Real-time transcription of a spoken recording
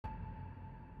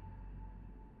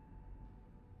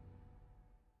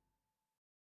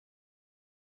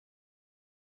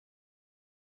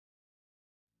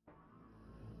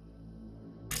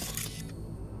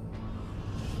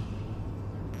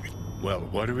Well,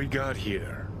 what do we got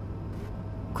here?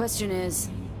 Question is,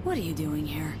 what are you doing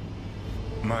here?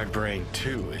 My brain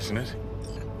too, isn't it?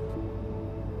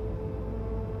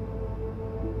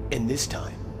 And this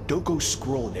time, don't go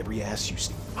scrolling every ass you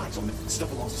see. Eyes on the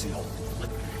stuff along the city hall.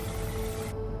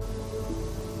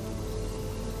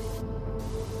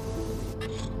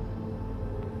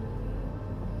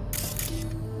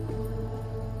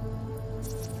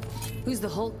 Who's the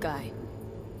Hulk guy?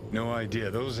 No idea.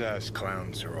 Those ass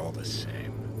clowns are all the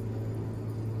same.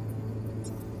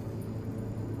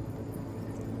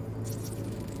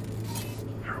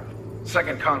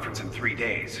 Second conference in 3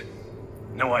 days.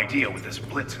 No idea what this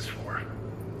blitz is for.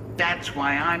 That's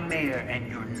why I'm mayor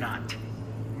and you're not.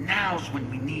 Now's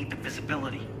when we need the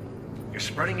visibility. You're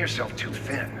spreading yourself too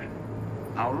thin.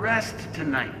 I'll rest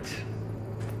tonight.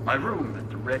 My room at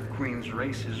the Red Queen's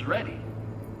race is ready.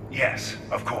 Yes,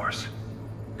 of course.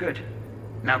 Good.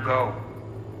 Now go.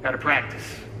 Gotta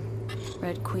practice.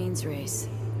 Red Queen's race.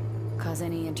 Cause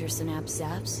any intersynapse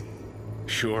zaps?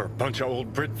 Sure, bunch of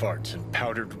old Brit farts in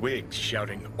powdered wigs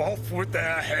shouting, "Off with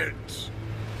their heads!"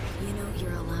 You know,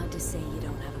 you're allowed to say you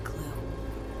don't have a clue.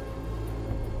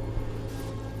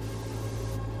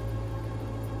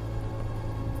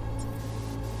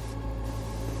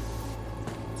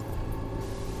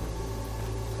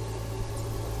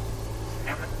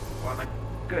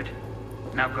 Good.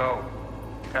 Now go.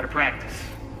 Gotta practice.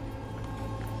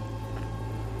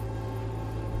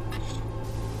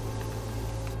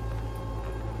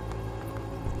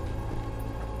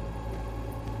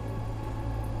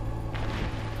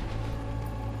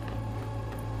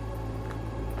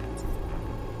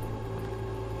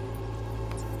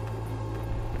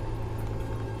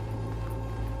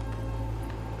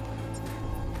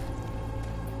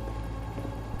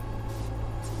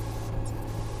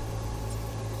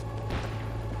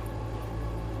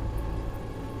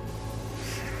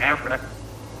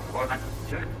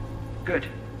 Good.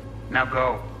 Now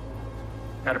go.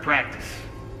 Gotta practice.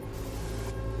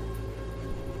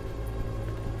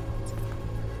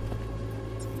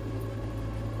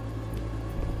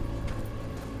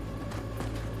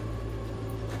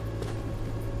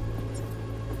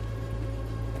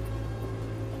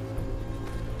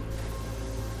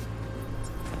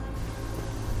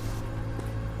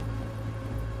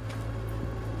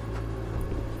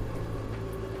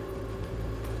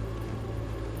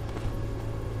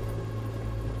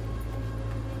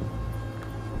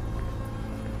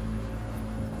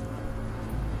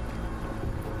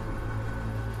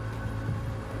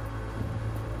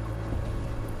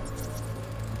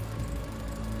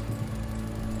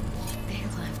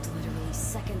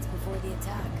 Seconds before the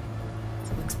attack.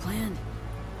 Looks planned.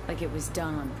 Like it was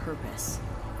done on purpose.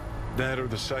 That or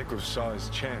the Psycho saw his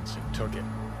chance and took it.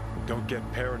 Don't get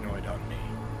paranoid on me.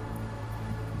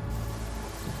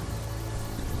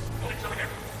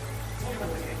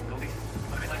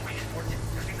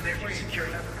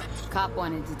 Cop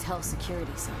wanted to tell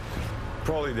security something.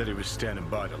 Probably that he was standing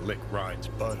by to lick Ryan's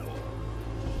butthole.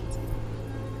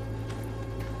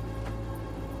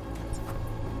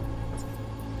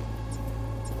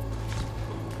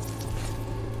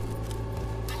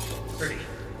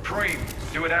 Cream,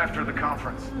 do it after the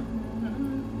conference.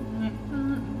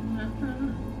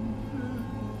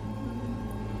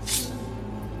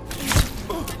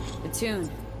 The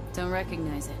tune. Don't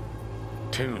recognize it.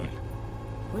 Tune?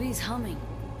 What he's humming.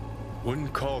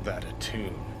 Wouldn't call that a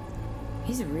tune.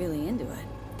 He's really into it.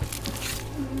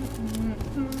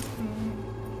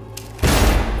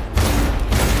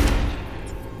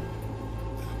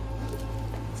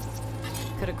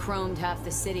 Could have chromed half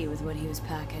the city with what he was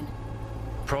packing.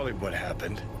 Probably what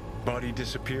happened. Body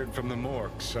disappeared from the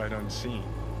morgue, sight unseen.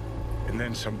 And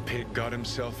then some pig got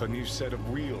himself a new set of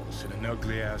wheels and an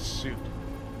ugly-ass suit.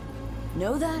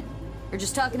 Know that? Or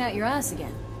just talking out your ass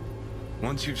again?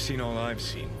 Once you've seen all I've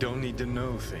seen, don't need to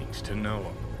know things to know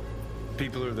them.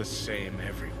 People are the same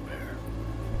everywhere.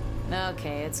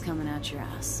 Okay, it's coming out your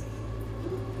ass.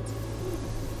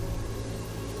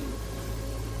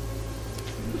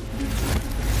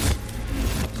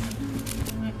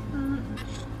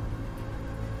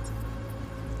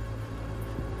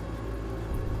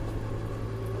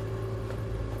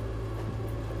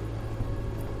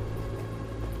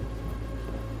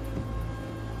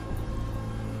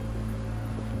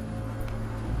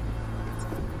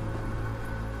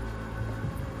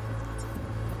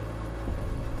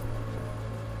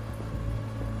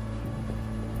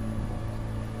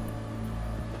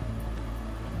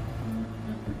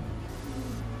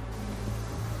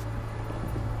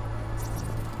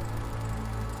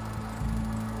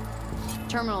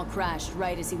 Terminal crashed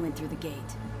right as he went through the gate.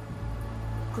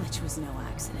 Glitch was no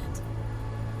accident.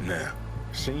 Nah.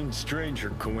 Seen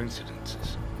stranger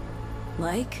coincidences.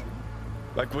 Like?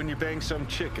 Like when you bang some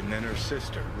chick and then her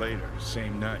sister later,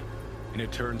 same night. And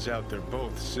it turns out they're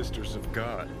both sisters of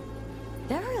God.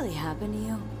 That really happened to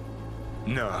you?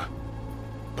 Nah.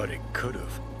 But it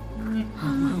could've.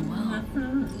 Oh, wow.